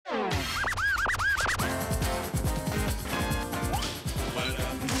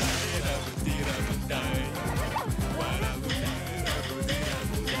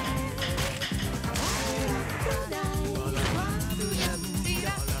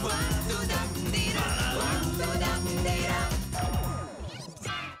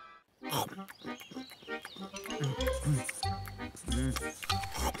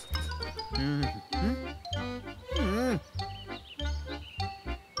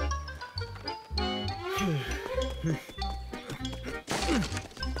Wally?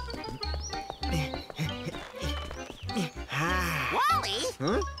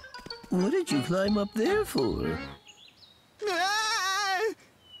 Huh? What did you climb up there for? Ah!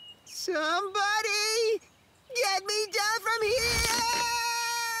 Somebody get me down from here!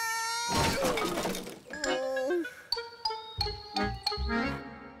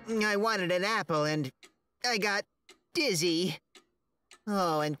 I wanted an apple and I got dizzy.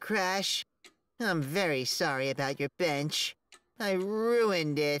 Oh, and Crash, I'm very sorry about your bench. I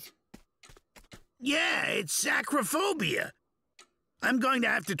ruined it. Yeah, it's acrophobia. I'm going to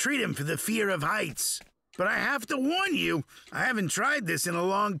have to treat him for the fear of heights. But I have to warn you, I haven't tried this in a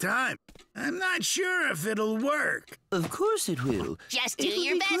long time. I'm not sure if it'll work. Of course it will. Just do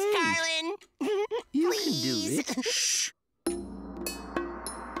your best, great. Carlin. You Please. can do it. Shh.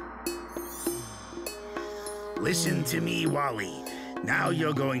 Listen to me, Wally. Now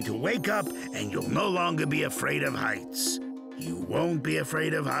you're going to wake up and you'll no longer be afraid of heights. You won't be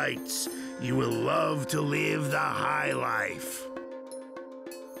afraid of heights. You will love to live the high life.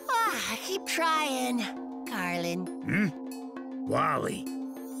 Keep trying, Carlin. Wally,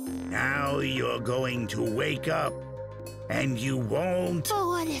 now you're going to wake up. And you won't. But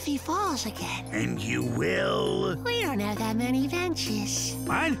what if he falls again? And you will. We don't have that many benches.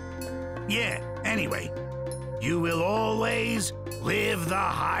 What? Yeah, anyway. You will always live the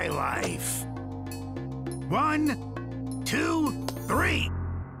high life. 1, 2, 3.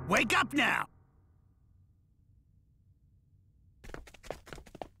 Wake up now.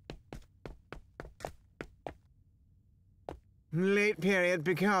 Late period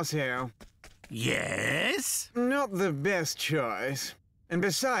Picasso. Yes? Not the best choice. And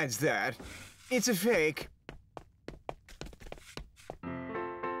besides that, it's a fake.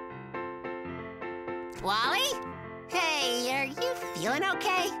 Wally? Hey, are you feeling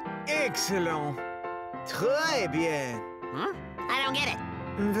okay? Excellent. Très bien. Huh? I don't get it.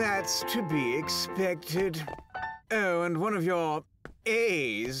 That's to be expected. Oh, and one of your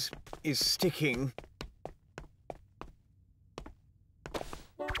A's is sticking.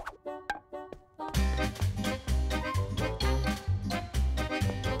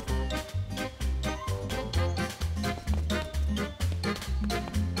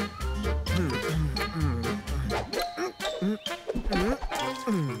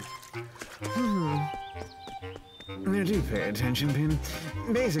 Do pay attention, Pin.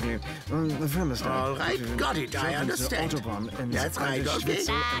 Basically, the thermostat... All right, got it. I understand. That's right, okay.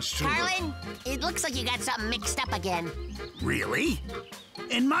 Carlin, it looks like you got something mixed up again. Really?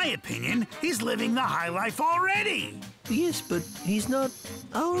 In my opinion, he's living the high life already. Yes, but he's not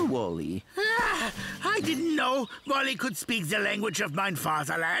our Wally. I didn't know Wally could speak the language of mein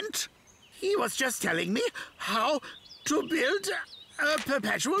Fatherland. He was just telling me how to build a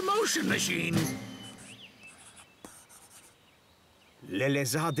perpetual motion machine. Le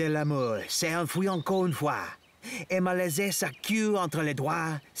lézard de l'amour s'est enfoui encore une fois et m'a laissé sa queue entre les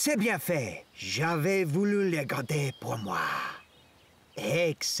doigts. C'est bien fait. J'avais voulu le garder pour moi.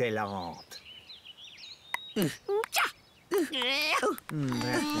 Excellente.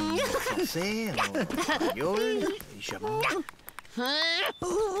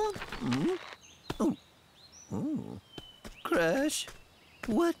 Crash,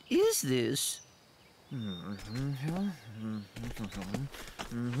 what is this?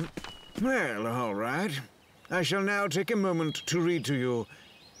 Well, all right. I shall now take a moment to read to you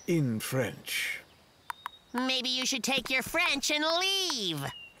in French. Maybe you should take your French and leave.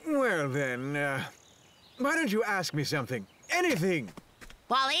 Well, then, why don't you ask me something? Anything!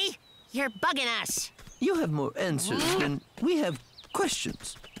 Wally, you're bugging us. You have more answers than we have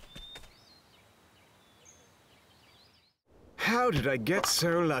questions. How did I get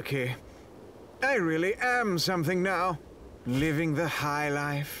so lucky? I really am something now. Living the high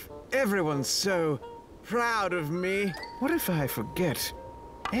life. Everyone's so proud of me. What if I forget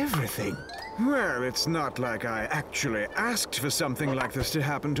everything? Well, it's not like I actually asked for something like this to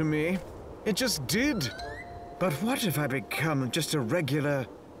happen to me. It just did. But what if I become just a regular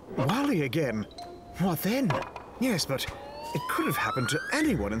Wally again? What then? Yes, but it could have happened to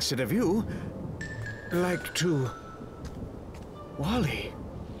anyone instead of you. Like to Wally.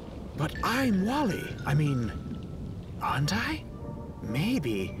 But I'm Wally. I mean, aren't I?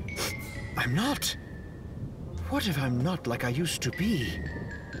 Maybe. I'm not. What if I'm not like I used to be?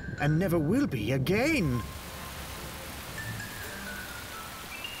 And never will be again?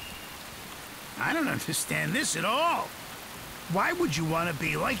 I don't understand this at all. Why would you want to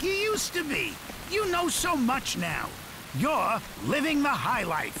be like you used to be? You know so much now. You're living the high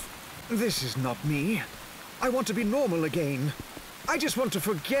life. This is not me. I want to be normal again. I just want to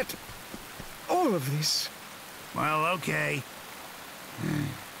forget all of this. Well, okay.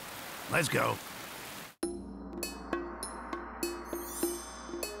 Let's go.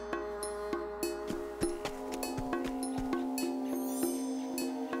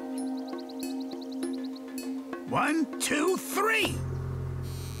 One, two, three.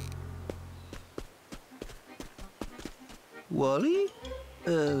 Wally?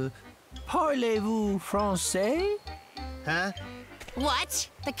 Parlez-vous français? Huh? What?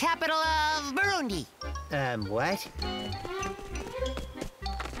 The capital of Burundi. What?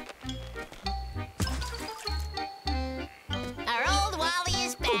 Our old Wally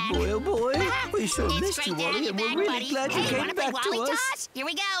is back. Oh boy, we sure It's missed you, great to have Wally, you and we're back, really buddy. glad you Hey, came wanna play back to Wally us. toss? Here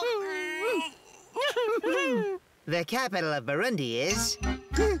we go. The capital of Burundi is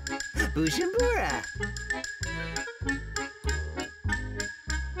Bujumbura.